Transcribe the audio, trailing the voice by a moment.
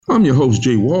I'm your host,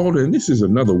 Jay Wald, and this is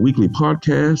another weekly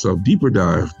podcast of Deeper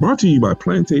Dive brought to you by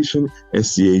Plantation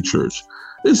SDA Church.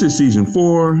 This is season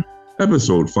 4,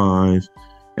 episode 5.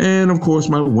 And of course,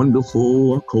 my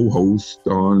wonderful co-host,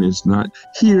 Dawn, is not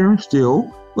here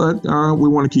still, but we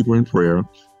want to keep her in prayer.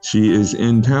 She is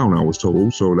in town, I was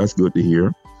told, so that's good to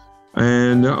hear.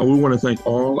 And we want to thank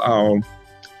all our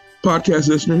podcast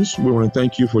listeners. We want to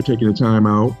thank you for taking the time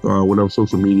out, whatever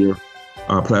social media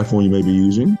platform you may be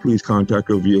using. Please contact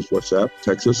us via WhatsApp.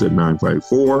 Text us at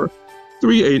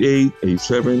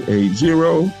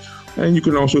 954-388-8780. And you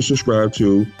can also subscribe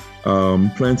to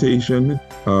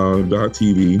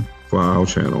plantation.tv for our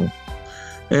channel.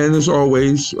 And as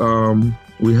always,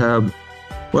 we have,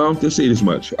 well, just say this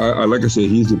much. Like I said,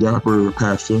 he's the dapper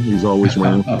pastor. He's always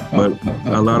wearing, but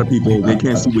a lot of people, they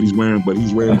can't see what he's wearing, but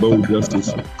he's wearing Bold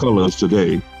Justice colors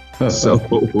today. So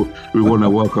we want to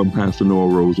welcome Pastor Noah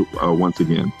Rose once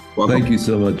again. Welcome. Thank you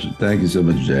so much. Thank you so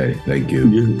much, Jay. Thank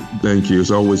you. Thank you.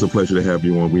 It's always a pleasure to have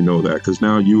you on. We know that because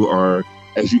now you are,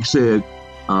 as you said,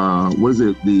 what is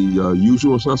it? The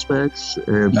usual suspects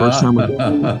and first time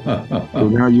ago. So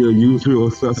now you're a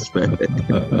usual suspect.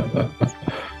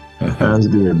 That's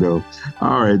good, though.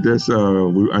 All right. That's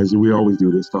as we always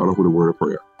do. Let's start off with a word of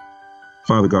prayer.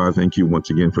 Father God, thank you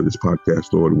once again for this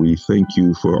podcast, Lord. We thank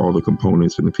you for all the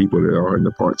components and the people that are in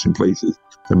the parts and places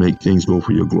to make things go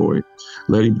for your glory.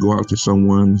 Let it go out to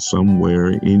someone,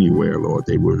 somewhere, anywhere, Lord.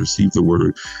 They will receive the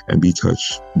word and be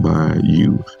touched by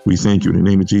you. We thank you in the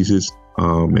name of Jesus.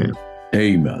 Amen.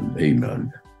 Amen.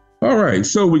 Amen. All right.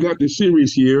 So we got this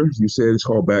series here. You said it's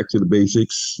called Back to the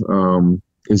Basics.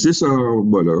 Is this a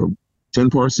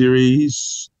 10-part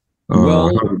series?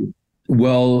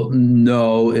 Well,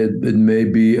 no, it may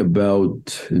be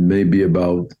about, we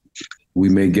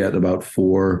may get about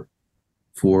four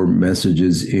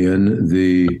messages in.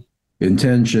 The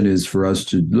intention is for us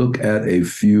to look at a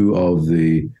few of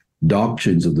the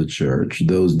doctrines of the church.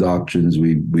 Those doctrines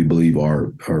we believe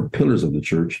are pillars of the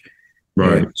church.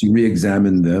 Right. And to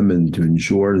re-examine them and to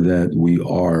ensure that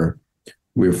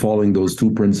we're following those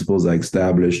two principles I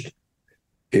established.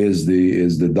 Is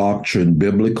the doctrine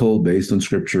biblical, based on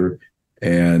scripture?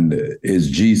 And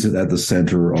is Jesus at the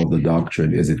center of the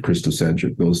doctrine? Is it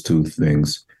Christocentric? Those two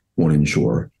things will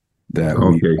ensure that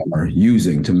we are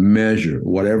using to measure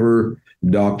whatever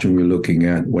doctrine we're looking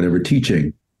at, whatever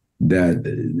teaching, that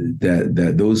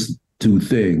those two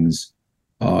things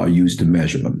are used to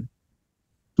measure them.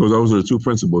 So those are the two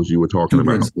principles you were talking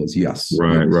about. Principles, yes.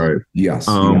 Right. Yes.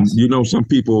 You know, some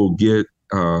people get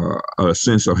a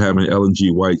sense of having Ellen G.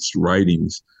 White's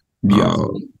writings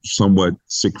somewhat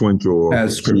sequential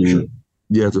as scripture.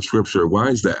 The scripture. Why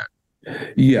is that?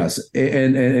 Yes,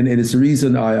 and it's the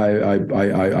reason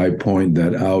I point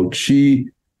that out. She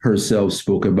herself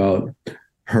spoke about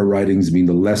her writings being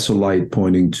the lesser light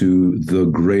pointing to the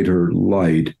greater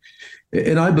light,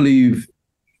 and I believe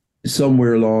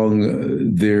somewhere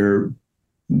along their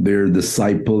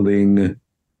discipling,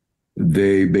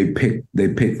 they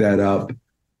pick that up.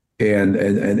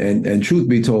 And truth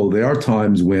be told, there are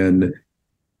times when,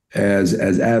 as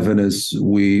Adventists,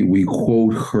 we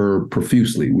quote her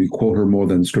profusely. We quote her more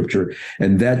than scripture,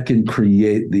 and that can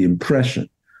create the impression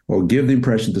or give the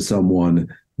impression to someone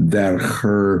that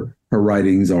her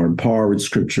writings are on par with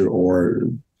scripture, or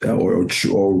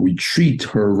we treat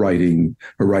her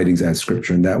writings as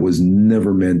scripture, and that was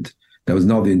never meant. That was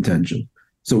not the intention.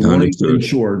 So we want to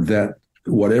ensure that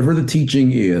whatever the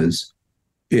teaching is,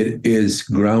 it is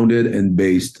grounded and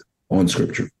based on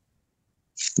scripture.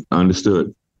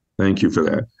 Understood. Thank you for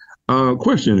that.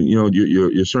 Question, you know,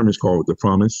 your sermon is called The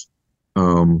Promise.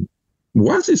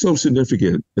 Why is it so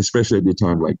significant, especially at a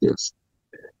time like this?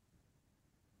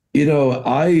 You know,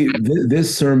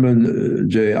 this sermon,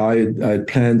 Jay, I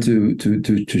planned to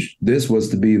this was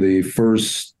to be the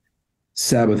first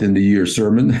Sabbath in the year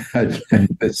sermon. I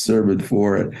planned a sermon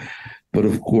for it. But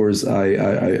of course,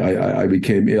 I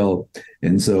became ill,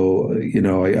 and so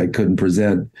I couldn't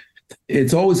present.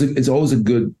 It's always a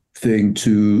good thing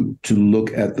to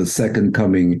look at the second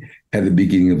coming at the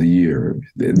beginning of the year.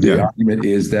 The argument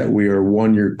is that we are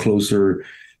 1 year closer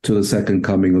to the second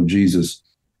coming of Jesus,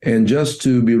 and just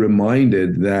to be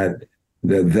reminded that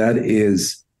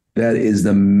is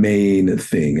the main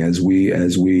thing as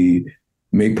we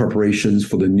make preparations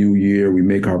for the new year. We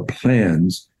make our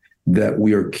plans, that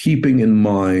we are keeping in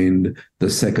mind the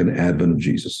second advent of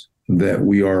Jesus, that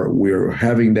we're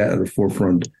having that at the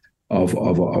forefront of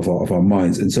our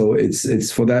minds. And so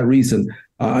it's for that reason,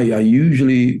 I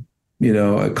usually,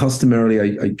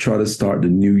 customarily, I try to start the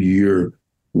new year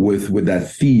with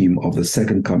that theme of the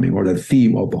second coming, or that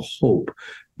theme of the hope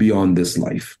beyond this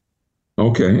life.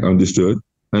 Okay, understood.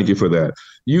 Thank you for that.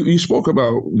 You spoke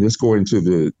about, let's go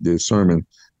into the sermon,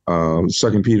 2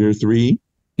 Peter 3,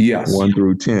 Yes. 1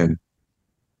 through 10.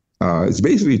 It's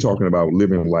basically talking about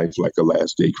living life like a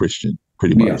last day Christian,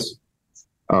 pretty much. Yes.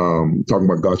 Talking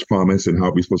about God's promise and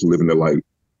how we're supposed to live in the light.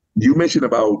 You mentioned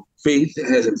about faith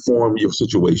has informed your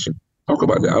situation. Talk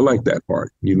about that. I like that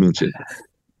part you mentioned.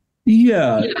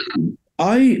 Yeah.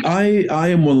 I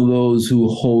am one of those who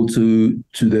hold to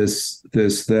this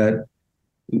that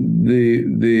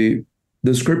the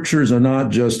scriptures are not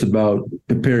just about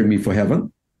preparing me for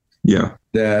heaven. Yeah.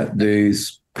 That the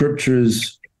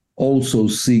scriptures also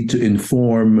seek to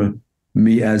inform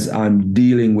me as I'm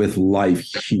dealing with life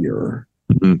here,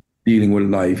 Mm-hmm. dealing with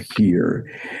life here.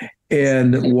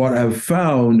 And what I've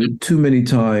found too many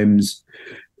times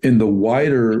in the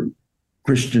wider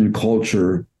Christian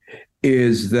culture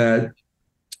is that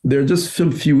there are just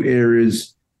some few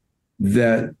areas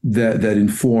that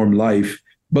inform life.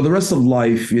 But the rest of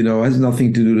life, has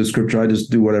nothing to do with scripture. I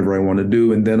just do whatever I want to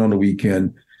do. And then on the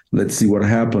weekend, let's see what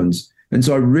happens. And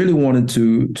so I really wanted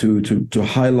to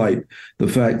highlight the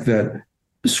fact that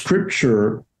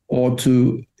scripture ought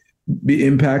to be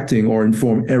impacting or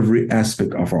inform every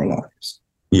aspect of our lives.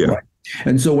 Yeah. Right?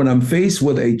 And so when I'm faced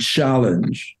with a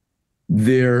challenge,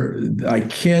 I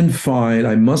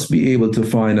must be able to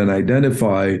find and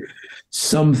identify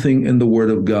something in the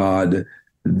Word of God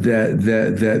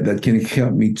that can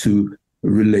help me to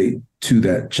relate to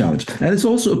that challenge. And it's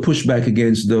also a pushback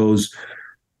against those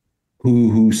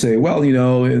who say, well,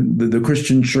 in the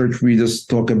Christian church, we just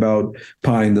talk about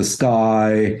pie in the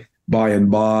sky, by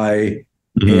and by,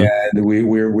 and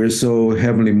we're so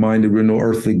heavenly minded, we're no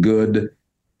earthly good.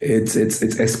 It's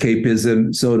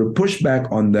escapism. So to push back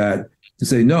on that, to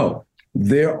say, no,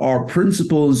 there are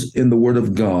principles in the Word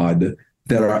of God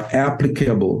that are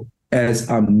applicable as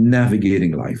I'm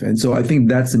navigating life. And so I think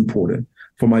that's important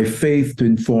for my faith to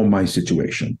inform my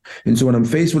situation. And so when I'm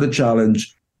faced with a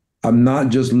challenge, I'm not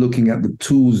just looking at the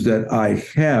tools that I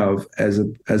have as a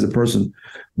person,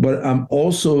 but I'm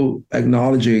also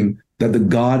acknowledging that the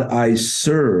God I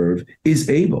serve is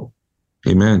able.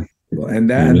 Amen. And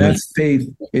that's faith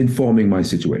informing my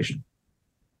situation.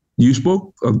 You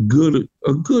spoke a good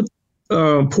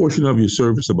portion of your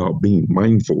service about being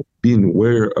mindful, being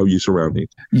aware of your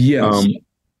surroundings. Yes.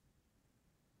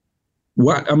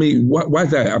 Why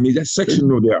that? I mean, that section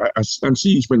there, I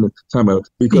see you spend the time about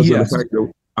because of the fact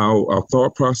that our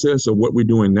thought process of what we're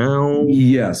doing now.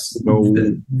 Yes.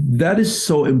 That is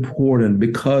so important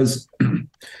because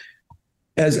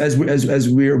as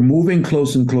we're moving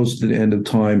closer and closer to the end of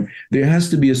time, there has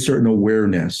to be a certain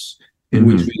awareness in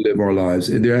which we live our lives.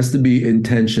 There has to be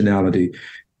intentionality.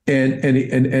 And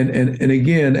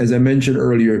again, as I mentioned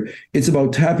earlier, it's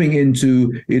about tapping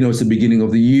into, it's the beginning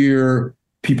of the year.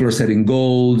 People are setting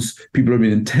goals. People are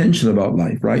being intentional about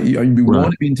life, right? We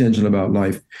want to be intentional about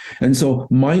life. And so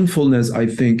mindfulness, I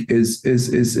think, is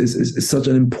such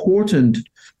an important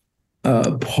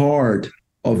part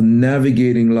of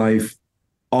navigating life,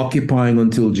 occupying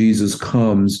until Jesus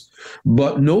comes.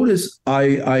 But notice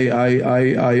I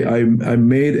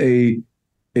made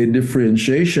a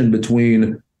differentiation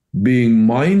between being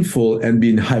mindful and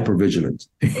being hypervigilant.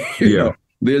 You know?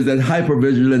 There's that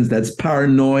hypervigilance, that's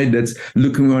paranoid, that's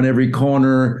looking around every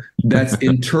corner, that's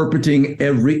interpreting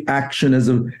every action as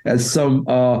some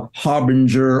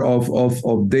harbinger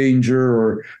of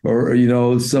danger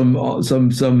or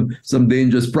some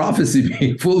dangerous prophecy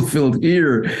being fulfilled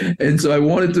here. And so I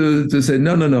wanted to say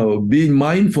no. Being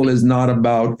mindful is not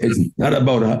about being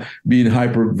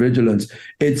hypervigilant.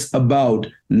 It's about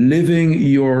living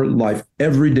your life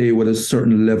every day with a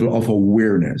certain level of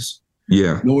awareness.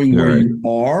 Yeah. Knowing where you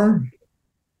are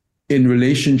in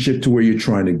relationship to where you're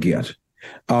trying to get.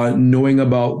 Knowing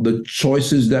about the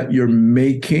choices that you're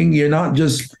making. You're not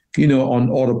just, on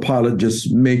autopilot,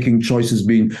 just making choices,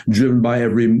 being driven by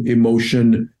every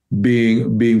emotion,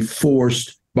 being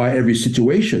forced by every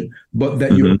situation, but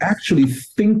that you're actually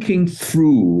thinking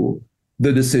through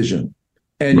the decision.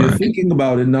 And you're thinking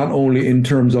about it not only in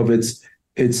terms of its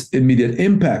immediate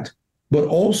impact, but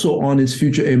also on its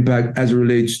future impact as it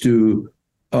relates to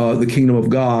the kingdom of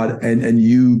God and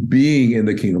you being in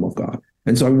the kingdom of God.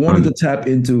 And so I wanted to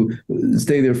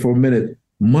stay there for a minute,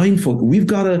 mindful. We've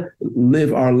got to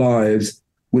live our lives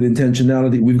with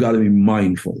intentionality. We've got to be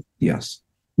mindful. Yes.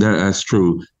 That's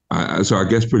true. So I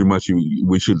guess pretty much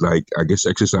we should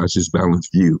exercise this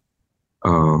balanced view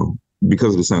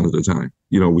because of the signs of the time.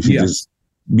 We should just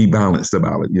be balanced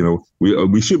about it.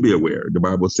 We should be aware. The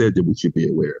Bible said that we should be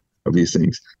aware of these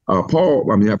things.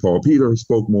 Peter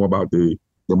spoke more about the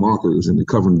markers and the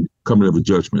coming of a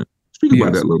judgment. Speak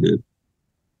about that a little bit.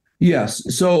 Yes.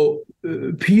 So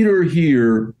Peter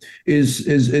here is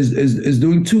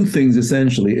doing two things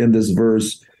essentially in this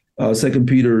verse, 2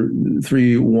 Peter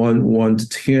 3, 1 to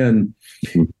 10.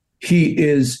 He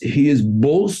is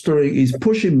bolstering, he's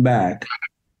pushing back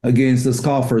against the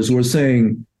scoffers who are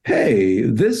saying, hey,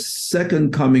 this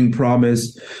second coming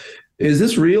promise, is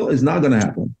this real? It's not going to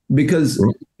happen because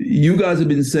you guys have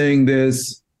been saying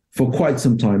this for quite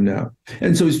some time now.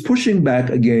 And so he's pushing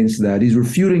back against that. He's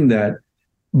refuting that,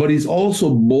 but he's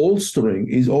also bolstering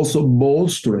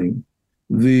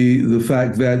the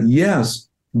fact that, yes,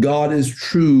 God is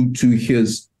true to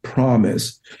his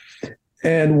promise.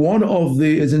 And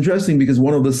it's interesting because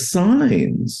one of the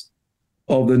signs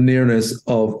of the nearness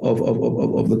of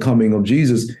the coming of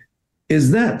Jesus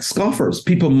is that scoffers,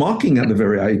 people mocking at the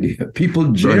very idea,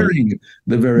 people jeering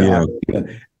the very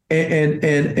idea.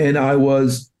 And I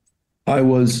was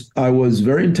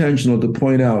very intentional to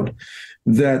point out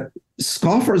that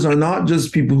scoffers are not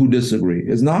just people who disagree.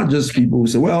 It's not just people who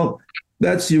say, well,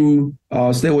 that's you,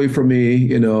 stay away from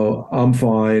me, I'm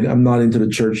fine, I'm not into the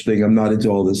church thing, I'm not into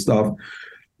all this stuff.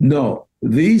 No,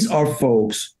 these are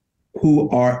folks who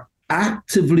are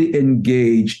actively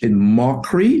engaged in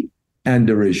mockery and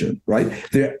derision, right?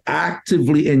 They're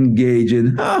actively engaged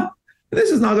in,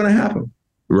 this is not going to happen.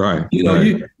 Right.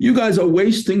 You guys are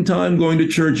wasting time going to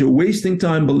church. You're wasting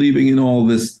time believing in all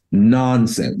this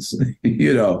nonsense.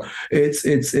 It's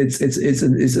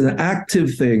an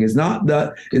active thing. It's not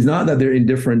that they're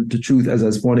indifferent to truth, as I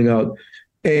was pointing out.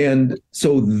 And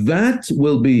so that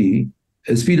will be,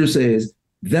 as Peter says,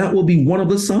 that will be one of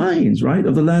the signs, right,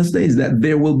 of the last days, that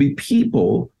there will be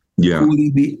people who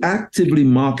will be actively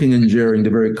mocking and jeering the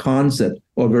very concept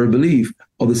or very belief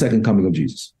of the second coming of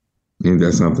Jesus. Ain't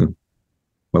that something?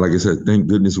 But like I said, thank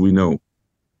goodness we know.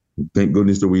 Thank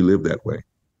goodness that we live that way.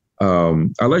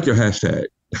 I like your hashtag,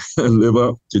 live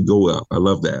up to go up. I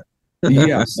love that.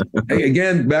 Yes. Hey,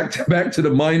 again, back to the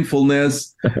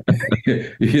mindfulness.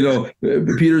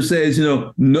 Peter says,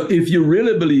 if you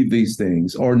really believe these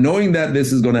things, or knowing that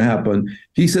this is going to happen,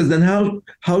 he says, then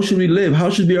how should we live? How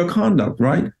should be our conduct,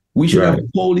 right? We should have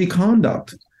holy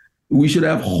conduct. We should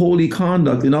have holy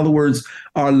conduct. In other words,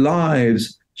 our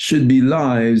lives should be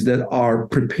lives that are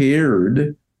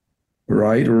prepared,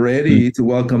 right? Ready to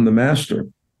welcome the master.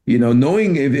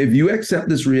 Knowing if you accept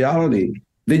this reality,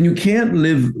 then you can't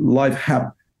live life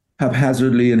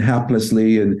haphazardly and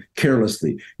haplessly and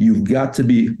carelessly. You've got to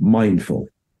be mindful.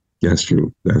 That's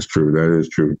true. That is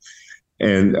true.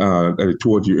 And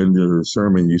towards the end of the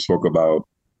sermon, you spoke about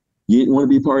you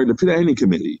want to be part of the planning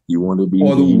committee. You want to be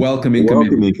the welcoming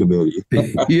committee.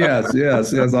 Yes.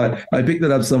 I picked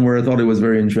it up somewhere. I thought it was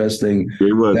very interesting.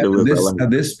 At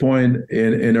this point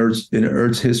in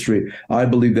Earth's history, I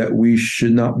believe that we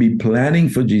should not be planning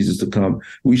for Jesus to come.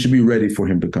 We should be ready for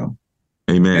him to come.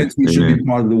 Amen. And we should be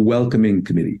part of the welcoming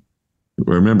committee.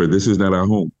 Remember, this is not our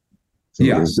home. So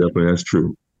yes. That's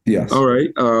true. Yes. All right.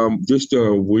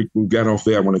 We got off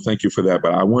there. I want to thank you for that,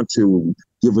 but I want to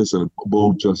give us a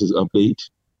Bold Justice update.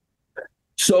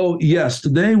 So, yes,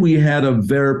 today we had a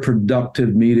very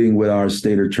productive meeting with our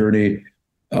state attorney,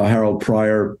 Harold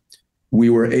Pryor.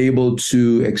 We were able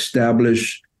to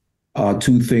establish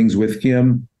two things with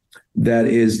him. That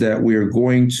is that we are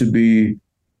going to be,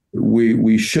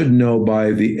 we should know by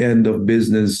the end of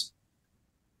business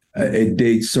a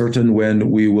date certain when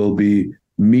we will be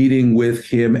meeting with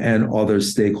him and other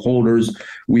stakeholders.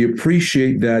 We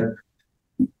appreciate that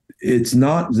it's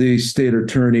not the state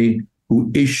attorney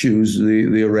who issues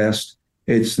the arrest,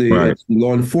 it's the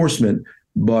law enforcement.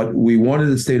 But we wanted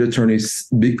the state attorney,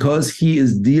 because he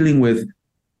is dealing with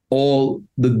all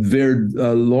the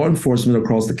law enforcement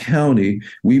across the county,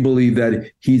 we believe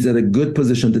that he's at a good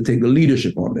position to take the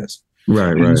leadership on this.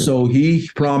 Right. So he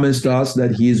promised us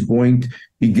that he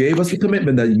gave us a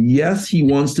commitment that, yes, he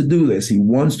wants to do this. He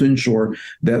wants to ensure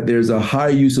that there's a high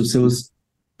use of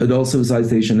adult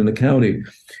civilization in the county.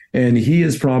 And he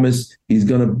has promised he's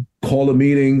going to call a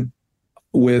meeting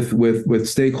with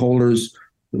stakeholders.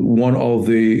 One of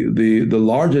the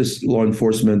largest law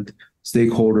enforcement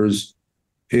stakeholders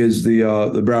is the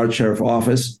Broward Sheriff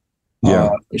Office.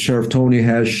 Sheriff Tony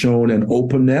has shown an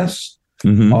openness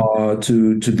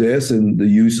to this and the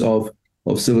use of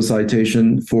civil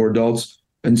citation for adults.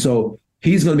 And so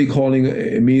he's going to be calling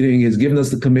a meeting. He's given us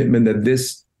the commitment that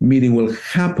this meeting will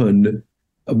happen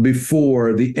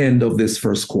before the end of this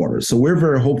first quarter. So we're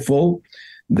very hopeful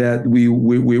that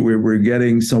we're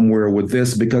getting somewhere with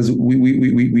this, because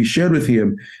we shared with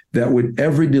him that with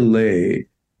every delay,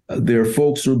 there are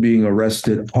folks who are being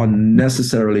arrested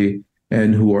unnecessarily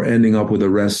and who are ending up with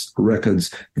arrest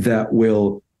records that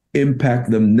will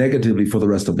impact them negatively for the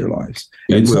rest of their lives.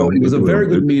 And so it was a very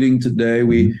good meeting today.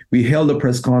 We held a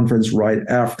press conference right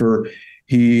after.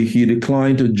 He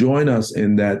declined to join us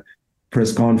in that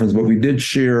press conference, but we did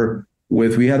share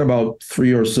we had about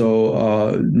 3 or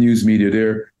so news media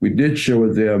there. We did share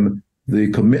with them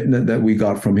the commitment that we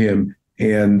got from him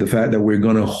and the fact that we're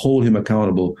going to hold him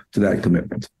accountable to that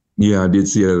commitment. Yeah, I did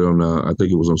see that on, I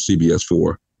think it was on CBS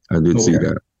 4. I did see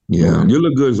that. Yeah, you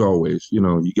look good as always. You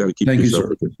got to keep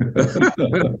yourself.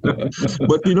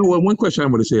 But you know what? One question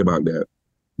I'm going to say about that.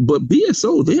 But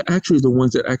BSO, they're actually the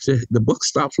ones that the buck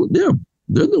stops with them.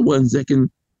 They're the ones that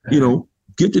can,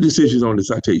 get the decisions on the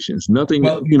citations. Nothing,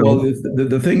 Well,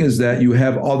 the thing is that you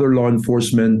have other law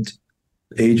enforcement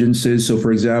agencies. So,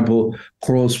 for example,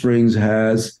 Coral Springs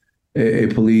has a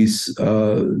police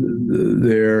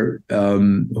there.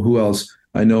 Who else?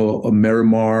 I know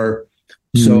Miramar.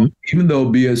 So even though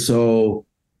BSO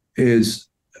is,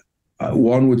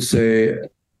 one would say,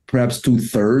 perhaps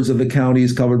 2/3 of the county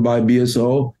is covered by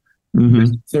BSO,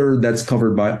 there's a third that's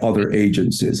covered by other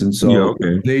agencies. And so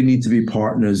they need to be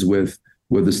partners with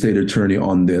the state attorney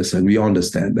on this. And we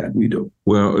understand that. We do.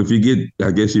 Well, if you get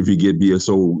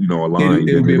BSO, aligned,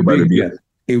 it would be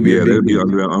they'd be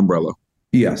under that umbrella.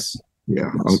 Yes.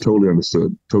 Yeah, I'm totally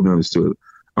understood.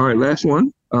 All right, last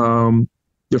one.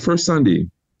 The first Sunday.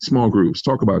 Small groups.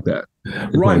 Talk about that.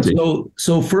 Right.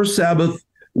 So first Sabbath,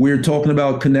 we're talking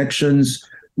about connections.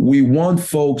 We want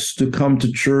folks to come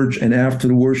to church, and after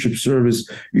the worship service,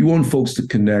 we want folks to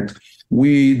connect.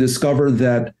 We discovered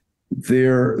that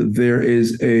there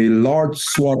is a large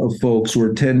swath of folks who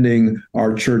are attending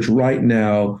our church right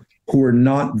now who are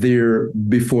not there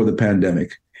before the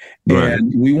pandemic. Right.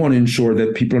 And we want to ensure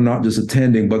that people are not just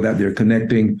attending, but that they're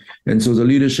connecting. And so as a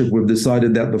leadership, we've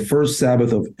decided that the first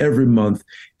Sabbath of every month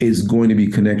is going to be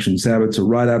Connection Sabbath. So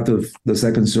right after the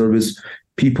second service,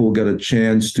 people get a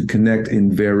chance to connect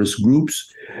in various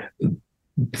groups.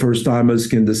 First-timers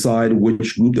can decide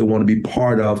which group they want to be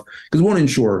part of, because we want to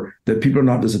ensure that people are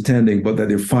not just attending, but that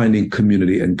they're finding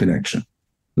community and connection.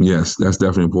 Yes, that's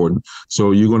definitely important.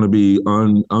 So you're going to be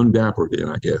undapper then,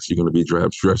 I guess. You're going to be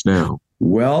dressed down.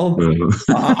 Well,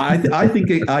 I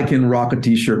think I can rock a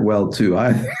T-shirt well, too.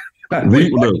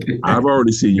 Look, I've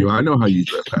already seen you. I know how you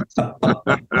dress, Pastor.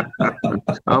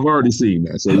 I've already seen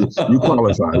that. So you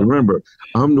qualify. Remember,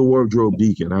 I'm the wardrobe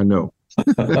deacon. I know.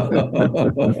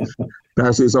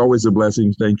 Pastor, it's always a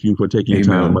blessing. Thank you for taking your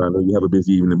time. I know you have a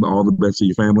busy evening. All the best to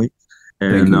your family.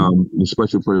 And a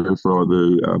special prayer for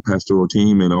the pastoral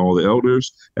team and all the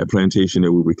elders at Plantation,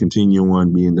 that we would continue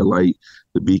on being the light,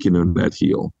 the beacon of that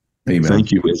hill. Amen.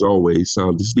 Thank you, as always.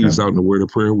 Just lead us out in a word of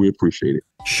prayer. We appreciate it.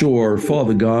 Sure.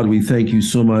 Father God, we thank you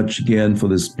so much again for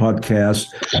this podcast,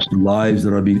 lives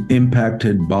that are being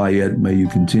impacted by it. May you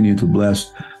continue to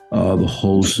bless the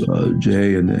host,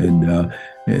 Jay,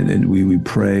 and we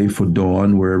pray for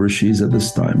Dawn, wherever she's at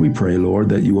this time. We pray, Lord,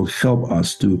 that you will help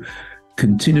us to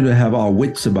continue to have our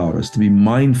wits about us, to be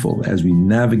mindful as we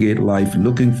navigate life,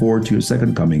 looking forward to your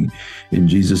second coming. In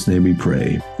Jesus' name we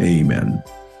pray. Amen.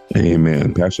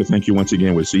 Amen. Pastor, thank you once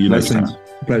again. We'll see you next time.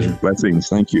 Pleasure. Blessings.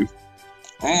 Thank you.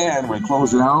 And we're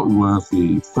closing out with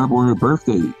the February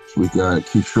birthdays. We got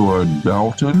Kishore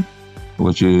Dalton,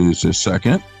 which is the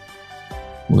second.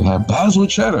 We have Basil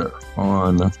Cheddar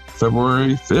on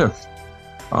February 5th.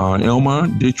 Elma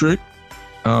Dietrich,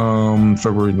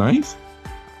 February 9th.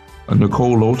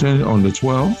 Nicole Lowton on the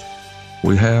 12th.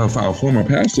 We have our former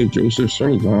pastor, Joseph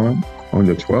Sergon, on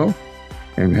the 12th.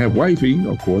 And we have wifey,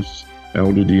 of course,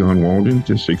 Elder Dion Walden,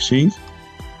 the 16th.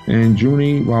 And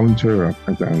Junie Volunteer, I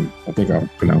think I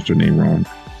pronounced her name wrong,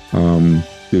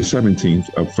 the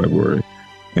 17th of February.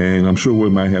 And I'm sure we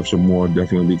might have some more,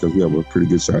 definitely, because we have a pretty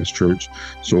good-sized church.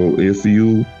 So if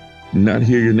you not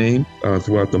hear your name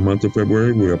throughout the month of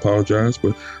February, we apologize,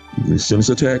 but send us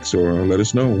a text or let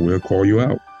us know. We'll call you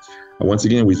out. Once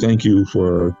again, we thank you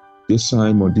for this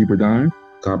time on Deeper Dive.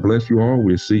 God bless you all.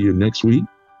 We'll see you next week.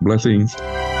 Blessings.